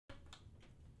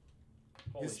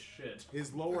Holy shit.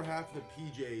 His lower half of the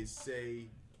PJs say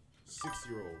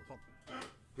 6-year-old.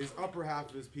 His upper half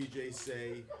of his PJs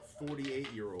say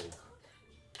 48-year-old.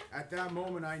 At that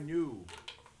moment, I knew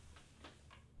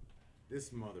this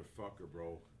motherfucker,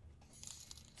 bro.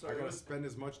 So I gotta spend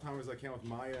as much time as I can with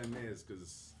Maya and Miz,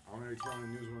 because I'm gonna be turning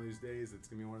on the news one of these days. It's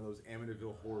gonna be one of those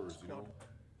Amityville horrors, you know?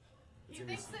 He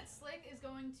thinks that Slick is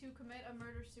going to commit a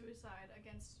murder-suicide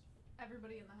against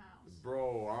everybody in the house.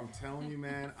 Bro, I'm telling you,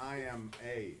 man, I am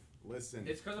listen.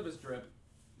 It's because of his drip.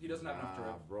 He doesn't have enough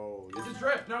drip. Bro. It's his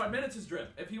drip. No, admit it's his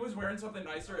drip. If he was wearing something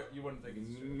nicer, you wouldn't think it's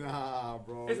his drip. Nah,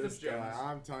 bro. It's this the guy, Jones.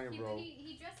 I'm telling you, bro.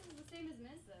 He dresses the same as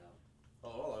Miz, though.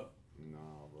 Oh, hello.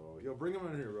 Nah, bro. Yo, bring him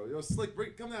in here, bro. Yo, Slick,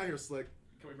 come down here, Slick.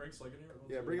 Can we bring Slick in here?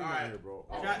 Yeah, bring him down here, bro.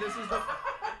 Oh. God, this is the.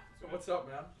 So what's up,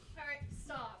 man? Alright,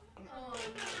 stop.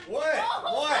 What?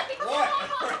 Oh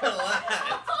What? Relax,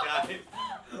 guys.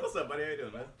 What's up, buddy? How you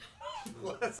doing, man?